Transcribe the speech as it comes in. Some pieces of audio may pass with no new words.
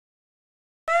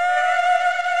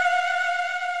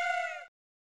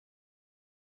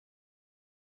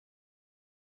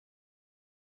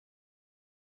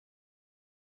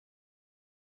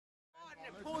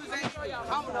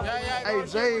Hey,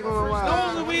 Jay going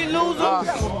wild. Loser, we losers.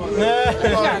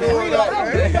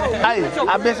 Hey,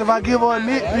 I bet if I give her a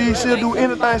neck piece, she'll do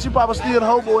anything. She probably steal the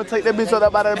hobo and take that bitch up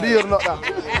out of that building up there.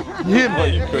 You hear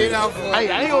me?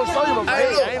 Hey, I ain't gonna show you my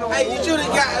face. Hey, you should've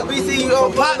got BC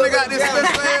on partner got this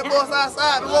special ass bus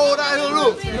outside the road out here,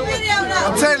 look.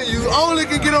 I'm telling you, only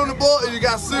can get on the board if you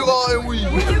got cigar and weed. You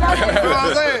know what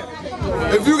I'm saying?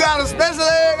 If you got a special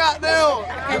ed goddamn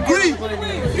degree,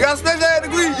 you got a special ed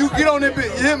degree, you get on that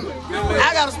bitch, you hear me?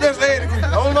 I got a special ed degree.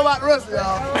 I don't know about the rest of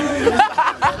y'all.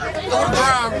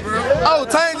 Oh,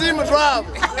 Tank G my driver.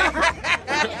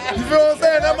 You feel what I'm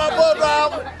saying? That's my bus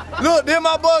driver. Look, then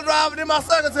my bus driver, then my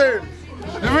secretary.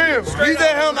 You real? He just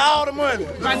handle all the money.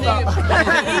 My nigga,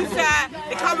 Eastside,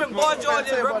 they come in Boy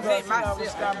Georgia and represent myself.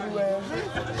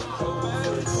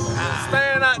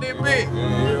 Stand out there big,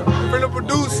 finna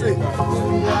produce it.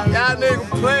 Y'all niggas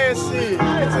playing shit.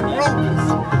 It's a groupies.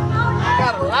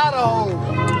 Got a lot of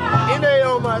hoes. And they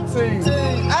on my team.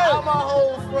 All my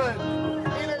hoes front.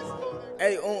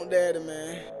 Hey, Aunt Daddy,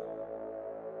 man.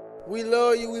 We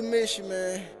love you, we miss you,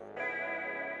 man.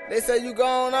 They say you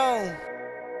gone on.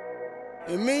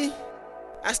 And me,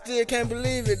 I still can't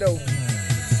believe it though.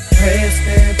 Rest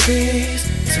in peace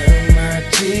to my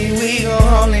G. We gon'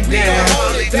 hold it down.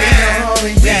 We gon' hold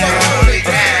it down.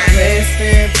 Rest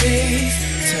in peace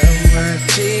to my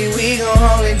G. We gon'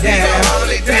 hold it down.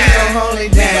 We gon' hold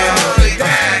it down.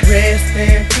 Rest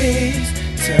in peace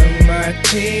to my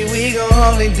G. We gon'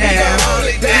 hold it down.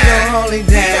 We gon' hold it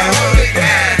down.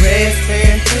 Rest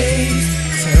in peace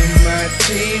to my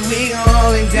G. We gon'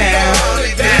 hold it down.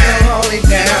 We gon' hold it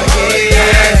down.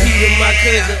 Yeah. My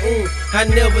cousin, I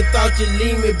never thought you'd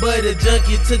leave me, but a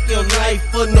junkie took your life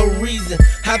for no reason.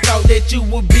 I thought that you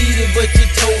would beat it, but you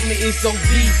told me it's so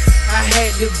deep. I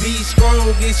had to be strong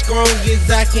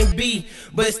as I can be,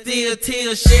 but still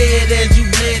tears shed as you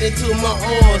bled into my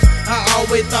arms. I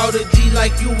always thought of G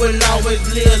like you will always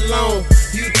live alone.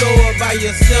 You throw it by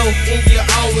yourself and you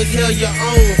always held your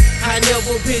own. I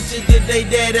never pictured the day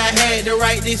that I had to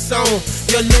write this song.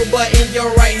 Your little boy in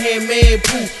your right hand, man,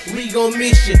 poof, we gon'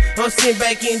 miss you. I'm sitting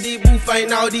back in the booth,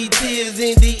 fighting all these tears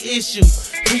and the issue.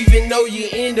 Even though you're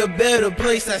in a better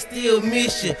place, I still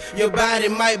miss you. Your body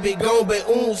might be gone, but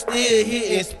still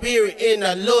here in spirit, and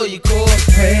I love you, cuz.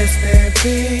 Rest in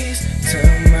peace to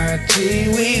my G.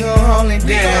 We gon' hold it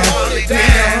down. We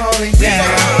gon' hold it down.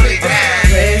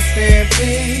 Rest in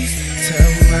peace to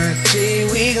my G.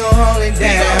 We gon' hold it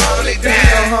down. We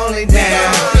gon' hold it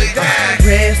down.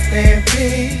 Rest in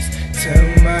peace to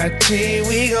my G.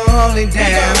 We gon' hold it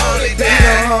down. We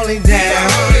gon' hold it down.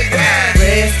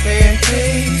 Rest in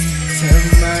peace to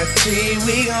my G.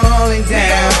 We gon' hold it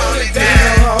down. We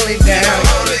gon' hold it down.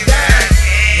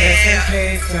 Rest in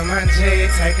peace to my G.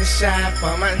 Take a shot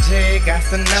for my G. Got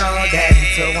to know that he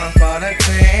took one for the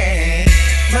team.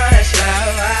 Much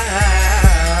love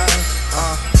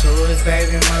to his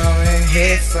baby mama and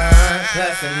his son,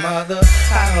 plus his mother.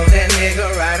 I hope that nigga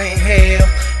right in hell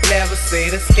never see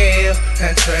the scale.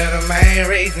 Control the main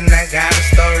reason I got a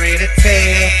story to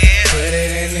tell. Put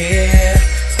it in the air,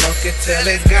 smoke it till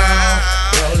it's gone.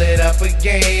 Roll it up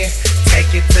again,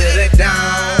 take it to the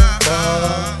dawn.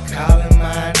 Boy, calling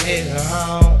my nigga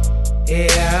home.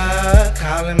 Yeah,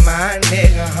 calling my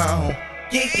nigga home.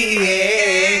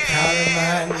 Yeah, calling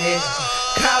my nigga.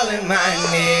 Calling my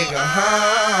nigga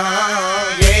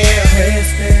home, yeah.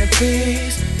 Rest in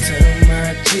peace to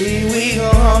my G. We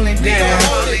gon' hold it down.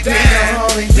 We gon'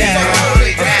 hold it down.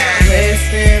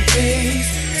 Rest in peace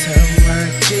to my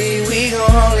G. We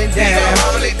gon' hold it down.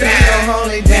 We gon'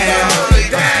 hold it down.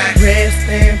 Rest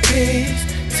in peace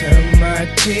to my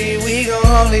G. We gon'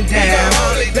 hold it down.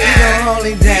 We gon' hold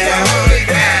it down.